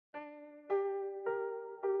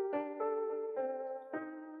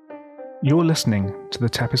You're listening to the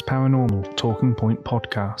TEPIS Paranormal Talking Point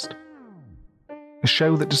podcast, a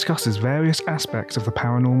show that discusses various aspects of the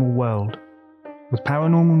paranormal world, with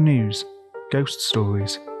paranormal news, ghost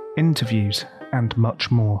stories, interviews, and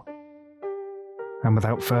much more. And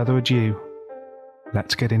without further ado,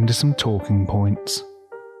 let's get into some talking points.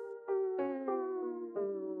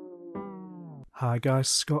 Hi guys,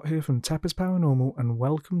 Scott here from TEPIS Paranormal and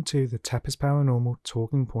welcome to the TEPIS Paranormal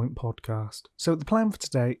Talking Point podcast. So the plan for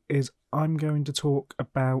today is I'm going to talk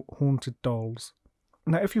about haunted dolls.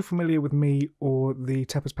 Now if you're familiar with me or the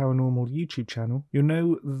TEPIS Paranormal YouTube channel, you'll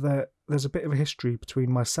know that there's a bit of a history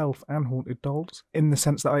between myself and haunted dolls, in the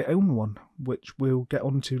sense that I own one, which we'll get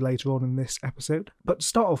onto later on in this episode. But to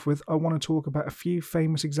start off with, I want to talk about a few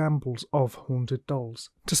famous examples of haunted dolls.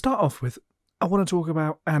 To start off with, I want to talk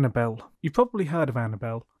about Annabelle. You've probably heard of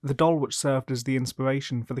Annabelle, the doll which served as the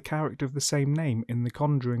inspiration for the character of the same name in the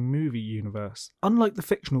Conjuring movie universe. Unlike the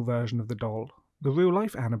fictional version of the doll, the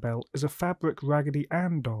real-life Annabelle is a fabric Raggedy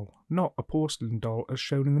Ann doll, not a porcelain doll as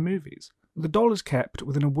shown in the movies. The doll is kept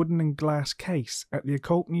within a wooden and glass case at the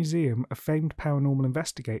Occult Museum of famed paranormal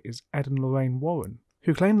investigators Ed and Lorraine Warren,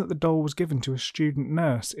 who claim that the doll was given to a student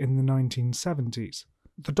nurse in the 1970s.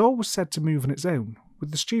 The doll was said to move on its own,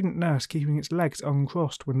 with the student nurse keeping its legs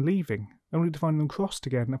uncrossed when leaving, only to find them crossed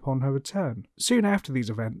again upon her return. Soon after these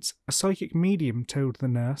events, a psychic medium told the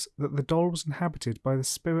nurse that the doll was inhabited by the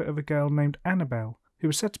spirit of a girl named Annabelle, who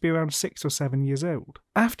was said to be around 6 or 7 years old.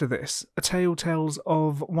 After this, a tale tells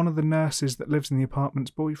of one of the nurses that lives in the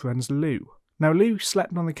apartment's boyfriends, Lou. Now Lou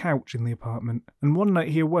slept on the couch in the apartment, and one night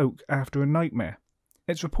he awoke after a nightmare.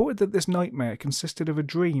 It's reported that this nightmare consisted of a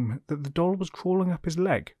dream that the doll was crawling up his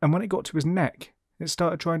leg, and when it got to his neck, it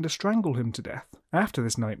started trying to strangle him to death. After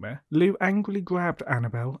this nightmare, Lou angrily grabbed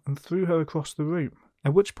Annabelle and threw her across the room,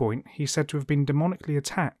 at which point he's said to have been demonically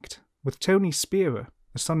attacked, with Tony Spearer,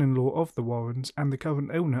 the son-in-law of the Warrens and the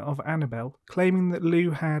current owner of Annabelle, claiming that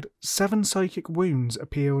Lou had 7 psychic wounds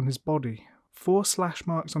appear on his body, 4 slash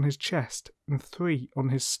marks on his chest, and 3 on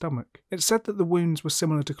his stomach. It's said that the wounds were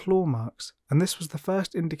similar to claw marks, and this was the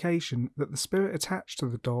first indication that the spirit attached to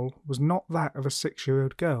the doll was not that of a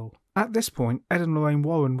 6-year-old girl. At this point, Ed and Lorraine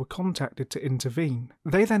Warren were contacted to intervene.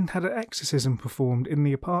 They then had an exorcism performed in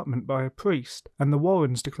the apartment by a priest, and the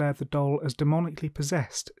Warrens declared the doll as demonically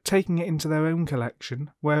possessed, taking it into their own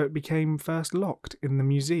collection, where it became first locked in the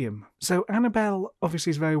museum. So Annabelle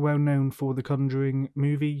obviously is very well known for the Conjuring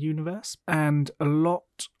movie universe, and a lot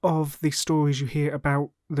of the stories you hear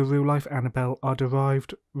about the real-life Annabelle are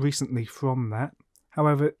derived recently from that.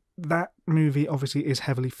 However, that movie obviously is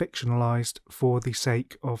heavily fictionalised for the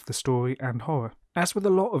sake of the story and horror. As with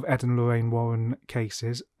a lot of Ed and Lorraine Warren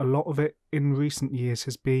cases, a lot of it in recent years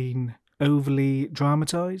has been overly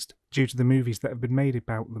dramatised due to the movies that have been made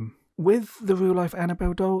about them. With the real-life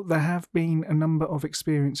Annabelle doll, there have been a number of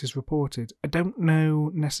experiences reported. I don't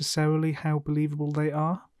know necessarily how believable they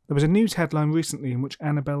are. There was a news headline recently in which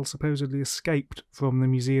Annabelle supposedly escaped from the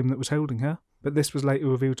museum that was holding her, but this was later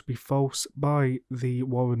revealed to be false by the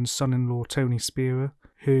Warren's son-in-law Tony Spearer,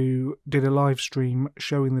 who did a live stream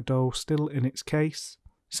showing the doll still in its case.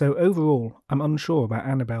 So overall, I'm unsure about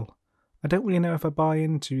Annabelle. I don't really know if I buy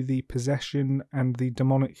into the possession and the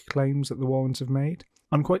demonic claims that the Warrens have made.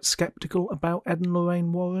 I'm quite sceptical about Ed and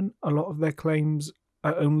Lorraine Warren. A lot of their claims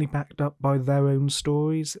are only backed up by their own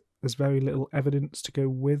stories. There's very little evidence to go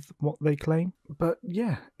with what they claim. But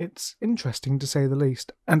yeah, it's interesting to say the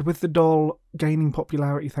least. And with the doll gaining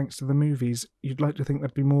popularity thanks to the movies, you'd like to think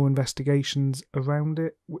there'd be more investigations around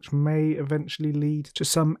it, which may eventually lead to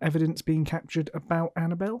some evidence being captured about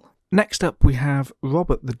Annabelle. Next up we have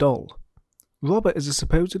Robert the doll. Robert is a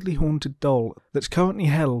supposedly haunted doll that's currently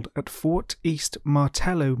held at Fort East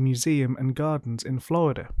Martello Museum and Gardens in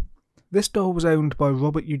Florida. This doll was owned by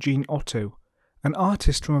Robert Eugene Otto, an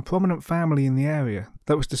artist from a prominent family in the area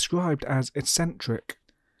that was described as eccentric.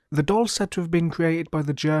 The doll is said to have been created by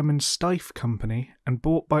the German Steiff Company and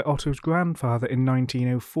bought by Otto's grandfather in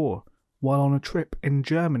 1904 while on a trip in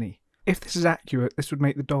Germany. If this is accurate, this would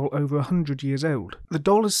make the doll over 100 years old. The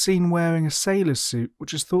doll is seen wearing a sailor's suit,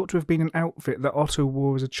 which is thought to have been an outfit that Otto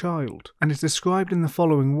wore as a child, and is described in the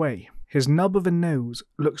following way. His nub of a nose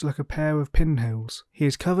looks like a pair of pinholes. He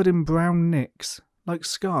is covered in brown nicks, like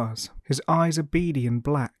scars. His eyes are beady and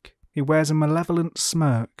black. He wears a malevolent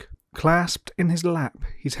smirk. Clasped in his lap,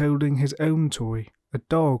 he's holding his own toy, a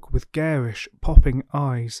dog with garish, popping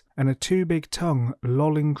eyes, and a too big tongue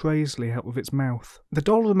lolling crazily out of its mouth. The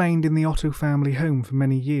doll remained in the Otto family home for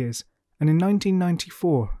many years, and in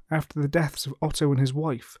 1994, after the deaths of Otto and his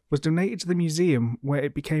wife, was donated to the museum where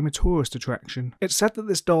it became a tourist attraction. It's said that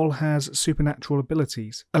this doll has supernatural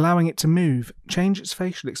abilities, allowing it to move, change its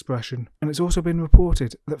facial expression, and it's also been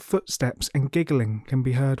reported that footsteps and giggling can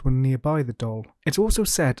be heard when nearby the doll. It's also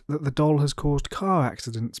said that the doll has caused car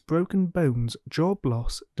accidents, broken bones, job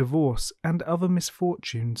loss, divorce, and other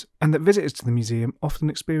misfortunes, and that visitors to the museum often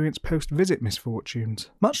experience post-visit misfortunes.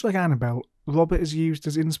 Much like Annabelle, Robert is used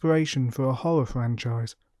as inspiration for a horror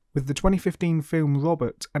franchise, with the 2015 film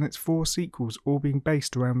Robert and its 4 sequels all being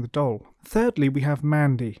based around the doll. Thirdly, we have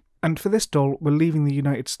Mandy, and for this doll we're leaving the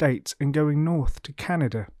United States and going north to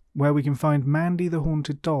Canada, where we can find Mandy the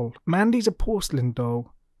Haunted Doll. Mandy's a porcelain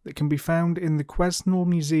doll that can be found in the Quesnel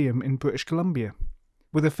Museum in British Columbia.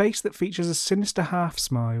 With a face that features a sinister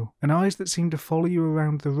half-smile and eyes that seem to follow you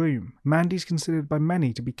around the room, Mandy's considered by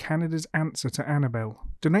many to be Canada's answer to Annabelle.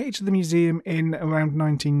 Donated to the museum in around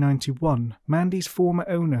 1991, Mandy's former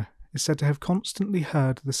owner is said to have constantly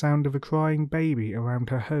heard the sound of a crying baby around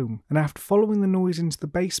her home, and after following the noise into the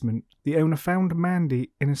basement, the owner found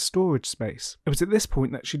Mandy in a storage space. It was at this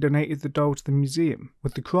point that she donated the doll to the museum,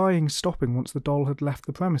 with the crying stopping once the doll had left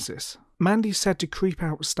the premises. Mandy's said to creep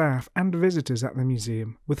out staff and visitors at the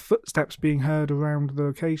museum, with footsteps being heard around the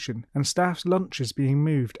location, and staff's lunches being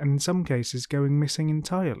moved and in some cases going missing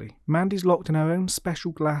entirely. Mandy's locked in her own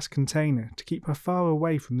special glass container to keep her far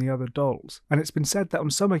away from the other dolls, and it's been said that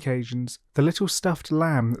on some occasions, the little stuffed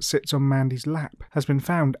lamb that sits on Mandy's lap has been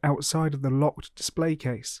found outside of the locked display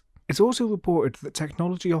case. It's also reported that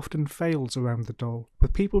technology often fails around the doll,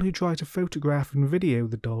 with people who try to photograph and video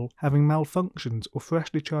the doll having malfunctions or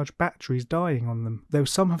freshly charged batteries dying on them, though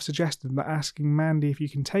some have suggested that asking Mandy if you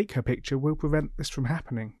can take her picture will prevent this from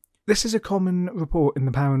happening. This is a common report in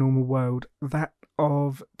the paranormal world, that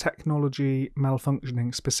of technology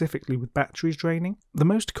malfunctioning, specifically with batteries draining. The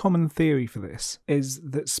most common theory for this is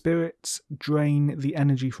that spirits drain the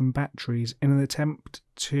energy from batteries in an attempt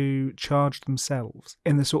to charge themselves,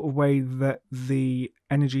 in the sort of way that the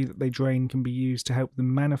energy that they drain can be used to help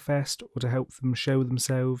them manifest or to help them show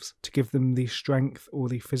themselves, to give them the strength or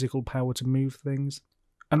the physical power to move things.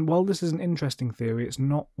 And while this is an interesting theory, it's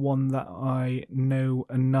not one that I know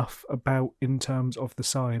enough about in terms of the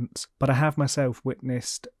science, but I have myself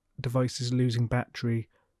witnessed devices losing battery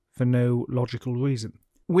for no logical reason.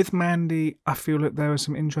 With Mandy, I feel that there are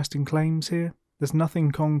some interesting claims here. There's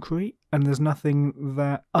nothing concrete, and there's nothing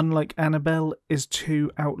that, unlike Annabelle, is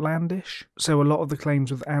too outlandish. So a lot of the claims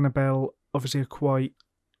with Annabelle obviously are quite,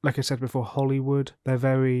 like I said before, Hollywood. They're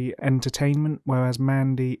very entertainment, whereas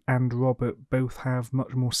Mandy and Robert both have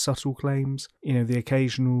much more subtle claims. You know, the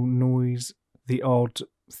occasional noise, the odd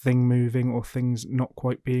thing moving or things not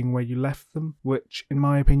quite being where you left them, which in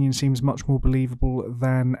my opinion seems much more believable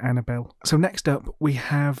than Annabelle. So next up we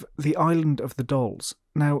have the Island of the Dolls.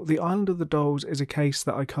 Now, the Island of the Dolls is a case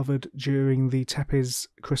that I covered during the TEPIS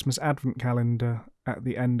Christmas Advent Calendar at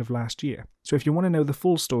the end of last year. So if you want to know the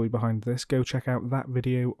full story behind this, go check out that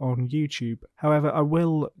video on YouTube. However, I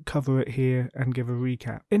will cover it here and give a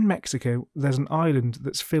recap. In Mexico, there's an island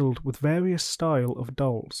that's filled with various style of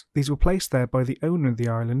dolls. These were placed there by the owner of the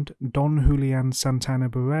island, Don Julian Santana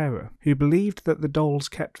Barrera, who believed that the dolls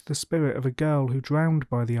kept the spirit of a girl who drowned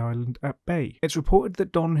by the island at bay. It's reported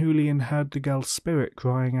that Don Julian heard the girl's spirit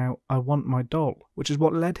crying out, "I want my doll," which is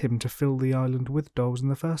what led him to fill the island with dolls in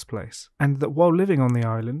the first place. And that while living on the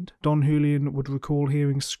island, Don Julian would recall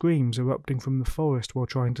hearing screams erupting from the forest while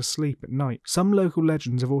trying to sleep at night. Some local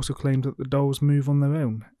legends have also claimed that the dolls move on their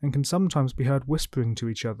own and can sometimes be heard whispering to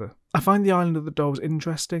each other. I find the Island of the Dolls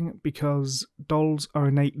interesting because dolls are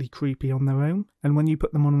innately creepy on their own, and when you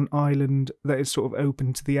put them on an island that is sort of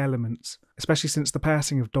open to the elements, especially since the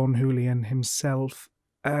passing of Don Julian himself,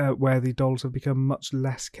 where the dolls have become much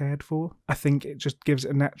less cared for, I think it just gives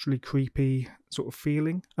it a naturally creepy sort of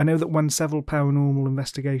feeling. I know that when several paranormal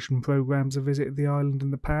investigation programs have visited the island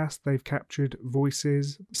in the past, they've captured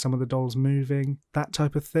voices, some of the dolls moving, that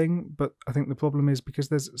type of thing, but I think the problem is because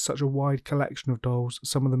there's such a wide collection of dolls,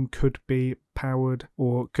 some of them could be powered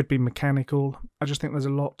or could be mechanical. I just think there's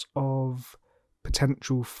a lot of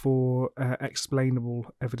potential for explainable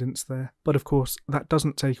evidence there. But of course, that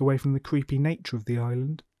doesn't take away from the creepy nature of the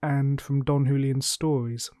island and from Don Julian's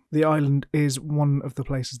stories. The island is one of the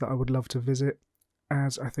places that I would love to visit,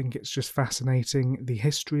 as I think it's just fascinating, the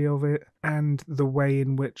history of it, and the way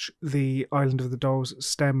in which the Island of the Dolls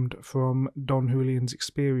stemmed from Don Julian's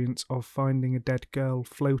experience of finding a dead girl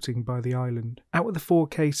floating by the island. Out of the 4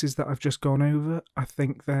 cases that I've just gone over, I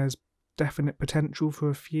think there's definite potential for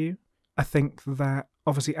a few. I think that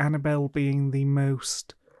obviously Annabelle being the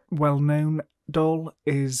most well-known doll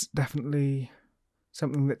is definitely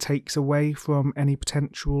something that takes away from any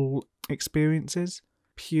potential experiences,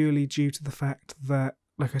 purely due to the fact that,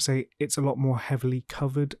 like I say, it's a lot more heavily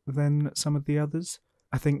covered than some of the others.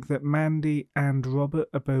 I think that Mandy and Robert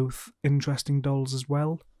are both interesting dolls as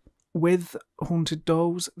well. With haunted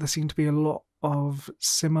dolls, there seem to be a lot of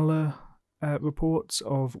similar reports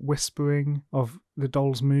of whispering, of the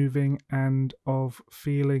dolls moving, and of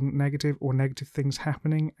feeling negative or negative things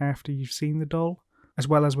happening after you've seen the doll, as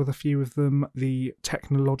well as with a few of them, the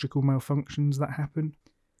technological malfunctions that happen.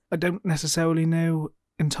 I don't necessarily know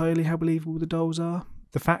entirely how believable the dolls are.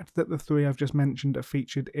 The fact that the three I've just mentioned are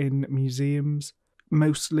featured in museums,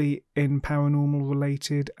 mostly in paranormal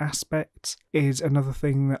related aspects, is another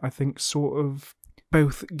thing that I think sort of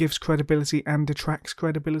both gives credibility and detracts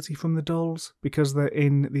credibility from the dolls, because they're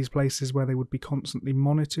in these places where they would be constantly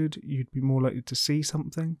monitored. You'd be more likely to see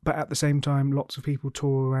something, but at the same time lots of people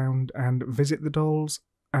tour around and visit the dolls,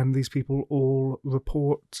 and these people all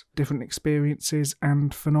report different experiences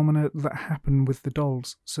and phenomena that happen with the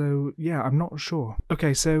dolls. So yeah, I'm not sure.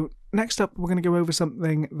 Okay, so next up we're going to go over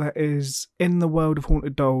something that is, in the world of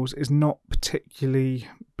haunted dolls, is not particularly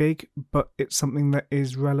big, but it's something that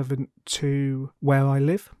is relevant to where I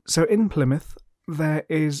live. So in Plymouth, there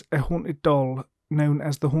is a haunted doll known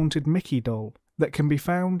as the Haunted Mickey doll that can be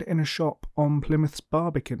found in a shop on Plymouth's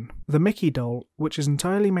Barbican. The Mickey doll, which is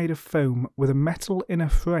entirely made of foam with a metal inner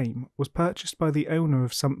frame, was purchased by the owner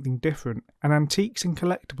of Something Different, an antiques and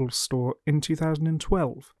collectibles store, in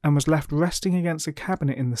 2012, and was left resting against a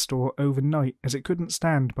cabinet in the store overnight as it couldn't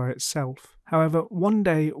stand by itself. However, one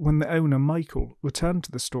day when the owner, Michael, returned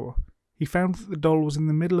to the store, he found that the doll was in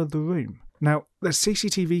the middle of the room. Now, there's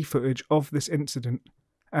CCTV footage of this incident,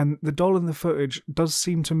 and the doll in the footage does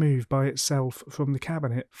seem to move by itself from the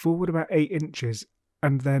cabinet forward about 8 inches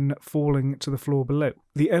and then falling to the floor below.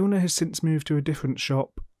 The owner has since moved to a different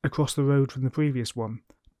shop across the road from the previous one,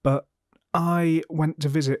 but I went to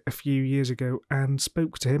visit a few years ago and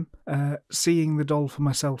spoke to him, seeing the doll for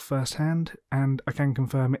myself firsthand, and I can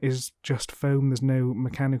confirm it is just foam. There's no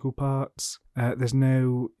mechanical parts, there's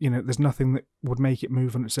nothing that would make it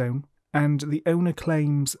move on its own. And the owner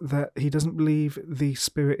claims that he doesn't believe the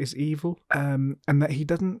spirit is evil, and that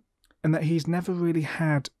he's never really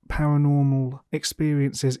had paranormal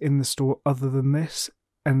experiences in the store other than this,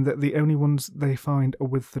 and that the only ones they find are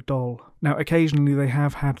with the doll. Now, occasionally they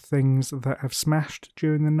have had things that have smashed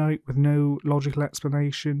during the night with no logical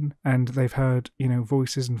explanation, and they've heard,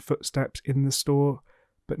 voices and footsteps in the store,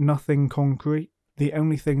 but nothing concrete. The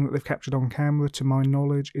only thing that they've captured on camera, to my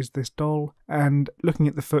knowledge, is this doll, and looking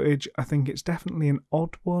at the footage, I think it's definitely an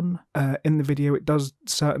odd one. In the video, it does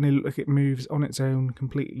certainly look like it moves on its own,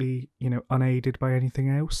 completely, unaided by anything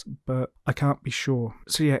else, but I can't be sure.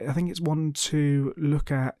 So yeah, I think it's one to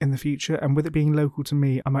look at in the future, and with it being local to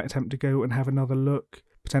me, I might attempt to go and have another look,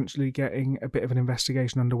 potentially getting a bit of an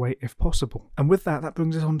investigation underway if possible. And with that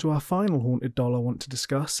brings us on to our final haunted doll I want to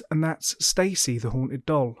discuss, and that's Stacy the haunted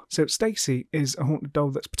doll. So Stacy is a haunted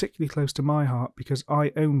doll that's particularly close to my heart because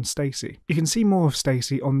I own Stacy. You can see more of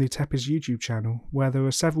Stacy on the TEPIS YouTube channel, where there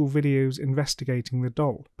are several videos investigating the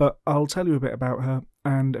doll, but I'll tell you a bit about her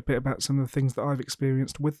and a bit about some of the things that I've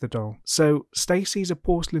experienced with the doll. So Stacy's a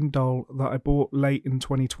porcelain doll that I bought late in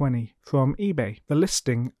 2020 from eBay. The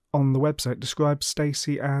listing on the website describes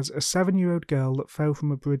Stacy as a 7-year-old girl that fell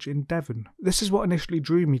from a bridge in Devon. This is what initially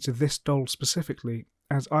drew me to this doll specifically,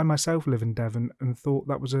 as I myself live in Devon and thought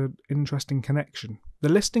that was an interesting connection. The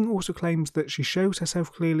listing also claims that she shows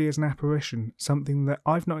herself clearly as an apparition, something that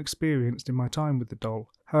I've not experienced in my time with the doll.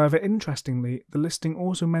 However, interestingly, the listing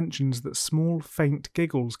also mentions that small, faint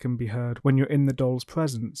giggles can be heard when you're in the doll's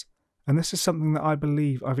presence, and this is something that I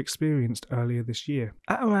believe I've experienced earlier this year.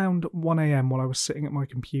 At around 1 AM while I was sitting at my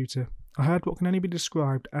computer, I heard what can only be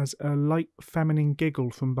described as a light feminine giggle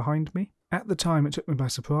from behind me. At the time it took me by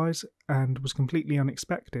surprise and was completely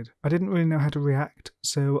unexpected. I didn't really know how to react,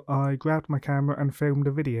 so I grabbed my camera and filmed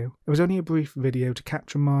a video. It was only a brief video to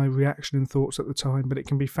capture my reaction and thoughts at the time, but it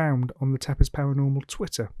can be found on the TEPIS Paranormal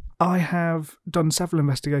Twitter. I have done several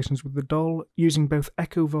investigations with the doll, using both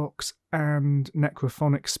Echovox and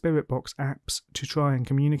Necrophonic Spirit Box apps to try and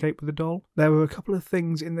communicate with the doll. There were a couple of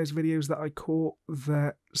things in those videos that I caught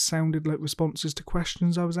that sounded like responses to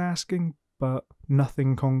questions I was asking, but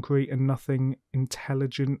nothing concrete and nothing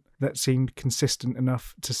intelligent that seemed consistent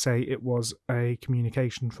enough to say it was a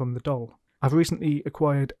communication from the doll. I've recently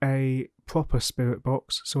acquired a proper spirit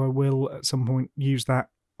box, so I will at some point use that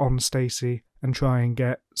on Stacy and try and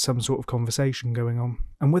get some sort of conversation going on.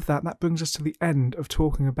 And with that brings us to the end of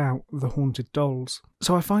talking about the haunted dolls.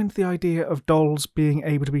 So I find the idea of dolls being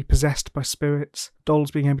able to be possessed by spirits,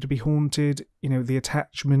 dolls being able to be haunted, the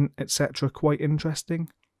attachment, etc., quite interesting.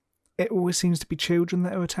 It always seems to be children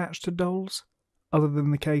that are attached to dolls, other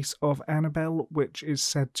than the case of Annabelle, which is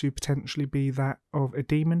said to potentially be that of a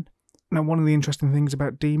demon. Now, one of the interesting things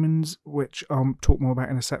about demons, which I'll talk more about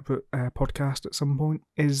in a separate podcast at some point,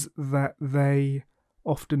 is that they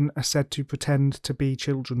often are said to pretend to be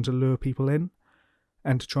children to lure people in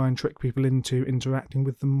and to try and trick people into interacting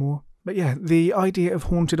with them more. But yeah, the idea of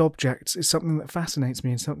haunted objects is something that fascinates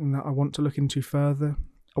me and something that I want to look into further.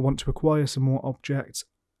 I want to acquire some more objects.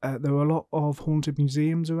 There are a lot of haunted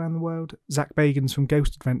museums around the world. Zach Bagans from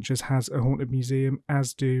Ghost Adventures has a haunted museum,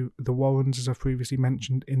 as do the Warrens, as I've previously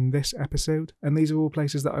mentioned in this episode, and these are all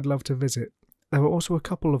places that I'd love to visit. There are also a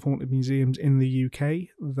couple of haunted museums in the UK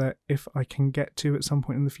that if I can get to at some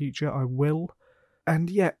point in the future, I will. And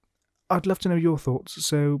yeah, I'd love to know your thoughts,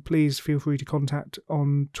 so please feel free to contact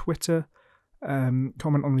on Twitter,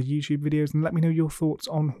 comment on the YouTube videos, and let me know your thoughts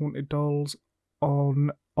on haunted dolls, on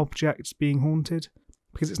objects being haunted.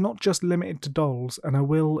 Because it's not just limited to dolls, and I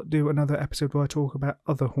will do another episode where I talk about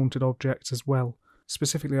other haunted objects as well.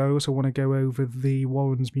 Specifically, I also want to go over the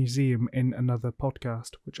Warrens Museum in another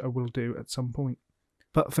podcast, which I will do at some point.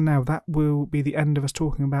 But for now, that will be the end of us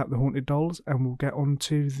talking about the haunted dolls, and we'll get on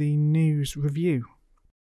to the news review.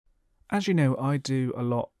 As you know, I do a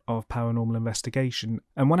lot of paranormal investigation,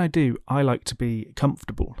 and when I do, I like to be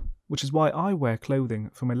comfortable, which is why I wear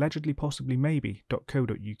clothing from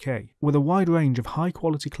allegedlypossiblymaybe.co.uk. With a wide range of high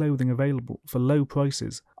quality clothing available for low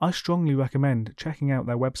prices, I strongly recommend checking out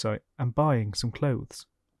their website and buying some clothes.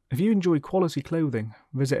 If you enjoy quality clothing,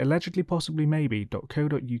 visit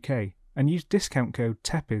allegedlypossiblymaybe.co.uk and use discount code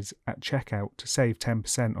TEPIS at checkout to save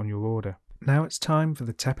 10% on your order. Now it's time for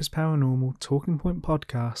the TEPIS Paranormal Talking Point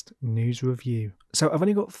Podcast News Review. So I've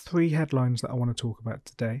only got 3 headlines that I want to talk about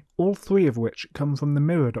today, all 3 of which come from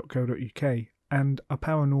themirror.co.uk and are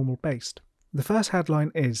paranormal based. The first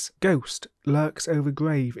headline is, Ghost lurks over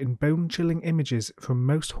grave in bone-chilling images from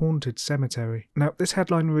most haunted cemetery. Now, this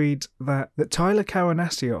headline reads that Tyler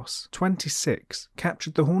Karanasios, 26,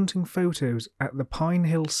 captured the haunting photos at the Pine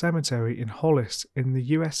Hill Cemetery in Hollis in the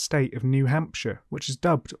US state of New Hampshire, which is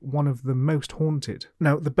dubbed one of the most haunted.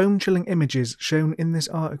 Now, the bone-chilling images shown in this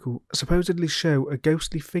article supposedly show a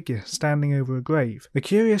ghostly figure standing over a grave. The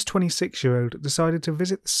curious 26-year-old decided to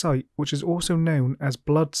visit the site, which is also known as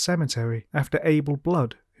Blood Cemetery, after Abel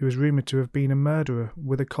Blood, who is rumoured to have been a murderer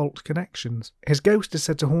with occult connections. His ghost is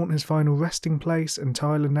said to haunt his final resting place, and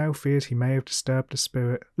Tyler now fears he may have disturbed a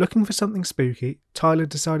spirit. Looking for something spooky, Tyler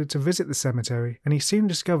decided to visit the cemetery, and he soon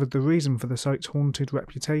discovered the reason for the site's haunted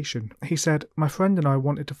reputation. He said, "My friend and I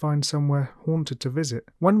wanted to find somewhere haunted to visit.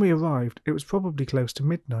 When we arrived, it was probably close to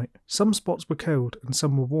midnight. Some spots were cold and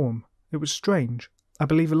some were warm. It was strange. I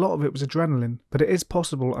believe a lot of it was adrenaline, but it is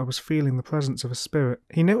possible I was feeling the presence of a spirit."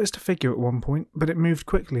 He noticed a figure at one point, but it moved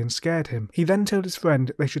quickly and scared him. He then told his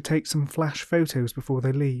friend they should take some flash photos before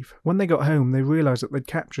they leave. When they got home, they realised that they'd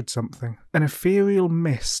captured something. An ethereal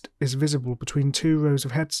mist is visible between 2 rows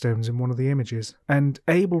of headstones in one of the images, and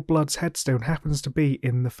Abel Blood's headstone happens to be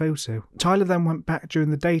in the photo. Tyler then went back during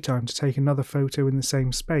the daytime to take another photo in the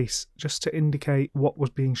same space, just to indicate what was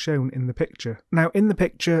being shown in the picture. Now, in the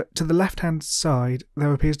picture, to the left-hand side,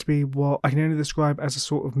 there appears to be what I can only describe as a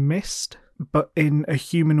sort of mist, but in a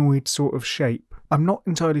humanoid sort of shape. I'm not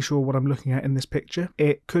entirely sure what I'm looking at in this picture.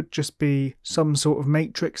 It could just be some sort of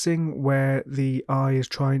matrixing where the eye is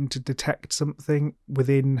trying to detect something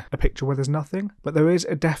within a picture where there's nothing, but there is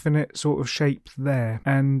a definite sort of shape there.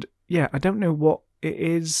 And yeah, I don't know what it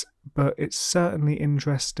is, but it's certainly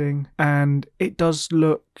interesting, and it does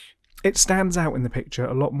look... It stands out in the picture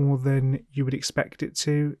a lot more than you would expect it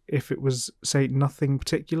to if it was, say, nothing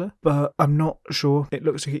particular, but I'm not sure. It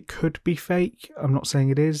looks like it could be fake. I'm not saying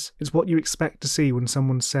it is. It's what you expect to see when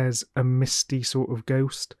someone says a misty sort of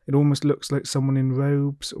ghost. It almost looks like someone in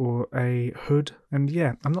robes or a hood, and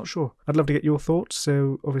yeah, I'm not sure. I'd love to get your thoughts,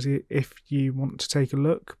 so obviously if you want to take a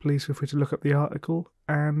look, please feel free to look up the article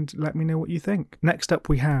and let me know what you think. Next up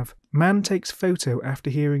we have, man takes photo after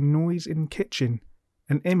hearing noise in kitchen.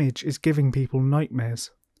 An image is giving people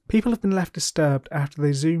nightmares. People have been left disturbed after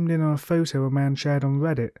they zoomed in on a photo a man shared on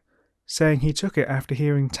Reddit, saying he took it after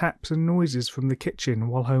hearing taps and noises from the kitchen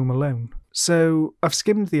while home alone. So I've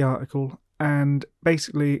skimmed the article, and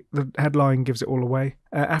basically the headline gives it all away.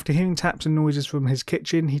 After hearing taps and noises from his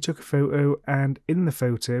kitchen, he took a photo, and in the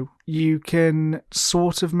photo you can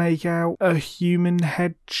sort of make out a human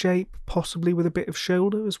head shape, possibly with a bit of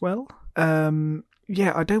shoulder as well.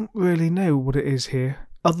 yeah, I don't really know what it is here.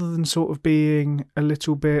 Other than sort of being a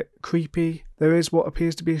little bit creepy, there is what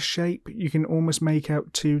appears to be a shape. You can almost make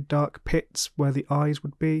out two dark pits where the eyes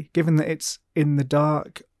would be. Given that it's in the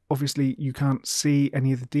dark, obviously you can't see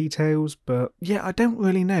any of the details, but yeah, I don't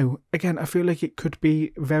really know. Again, I feel like it could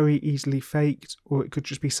be very easily faked, or it could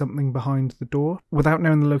just be something behind the door. Without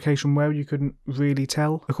knowing the location where, you couldn't really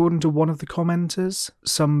tell. According to one of the commenters,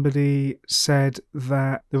 somebody said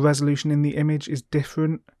that the resolution in the image is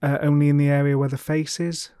different, only in the area where the face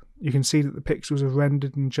is. You can see that the pixels are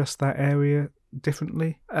rendered in just that area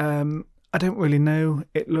differently. I don't really know.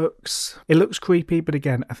 It looks creepy, but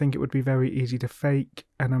again, I think it would be very easy to fake,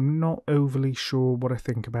 and I'm not overly sure what I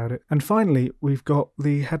think about it. And finally, we've got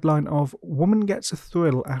the headline of "Woman Gets a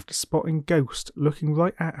Thrill After Spotting Ghost Looking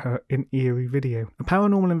Right at Her in Eerie Video." A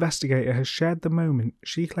paranormal investigator has shared the moment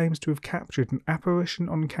she claims to have captured an apparition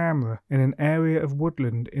on camera in an area of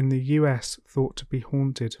woodland in the US thought to be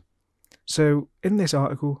haunted. So, in this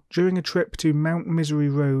article, during a trip to Mount Misery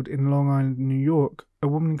Road in Long Island, New York, a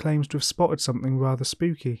woman claims to have spotted something rather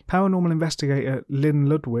spooky. Paranormal investigator Lynn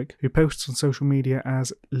Ludwig, who posts on social media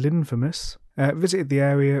as Linfamous, visited the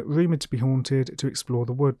area rumoured to be haunted to explore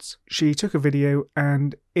the woods. She took a video,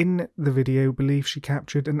 and in the video believes she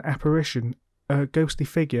captured an apparition, a ghostly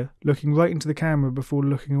figure, looking right into the camera before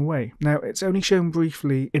looking away. Now, it's only shown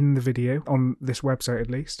briefly in the video, on this website at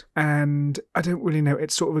least, and I don't really know,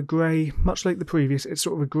 it's sort of a grey, much like the previous, it's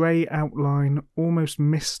sort of a grey outline, almost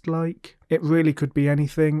mist-like. It really could be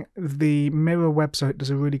anything. The Mirror website does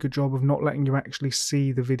a really good job of not letting you actually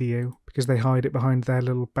see the video, because they hide it behind their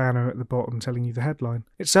little banner at the bottom telling you the headline.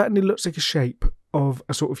 It certainly looks like a shape of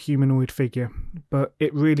a sort of humanoid figure, but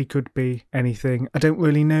it really could be anything. I don't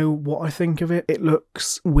really know what I think of it. It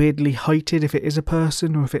looks weirdly heighted if it is a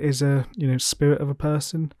person, or if it is a, spirit of a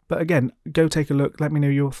person. But again, go take a look. Let me know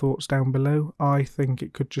your thoughts down below. I think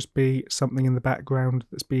it could just be something in the background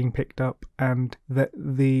that's being picked up, and that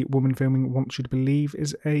the woman filming wants you to believe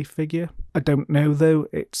is a figure. I don't know though.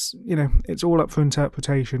 It's all up for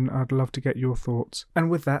interpretation. I'd love to get your thoughts. And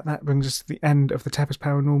with that brings us to the end of the TEPIS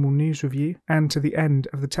Paranormal News Review, and to the end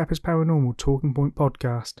of the TEPIS Paranormal Talking Point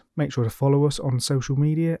podcast. Make sure to follow us on social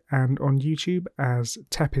media and on YouTube as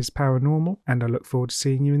TEPIS Paranormal, and I look forward to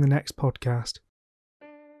seeing you in the next podcast.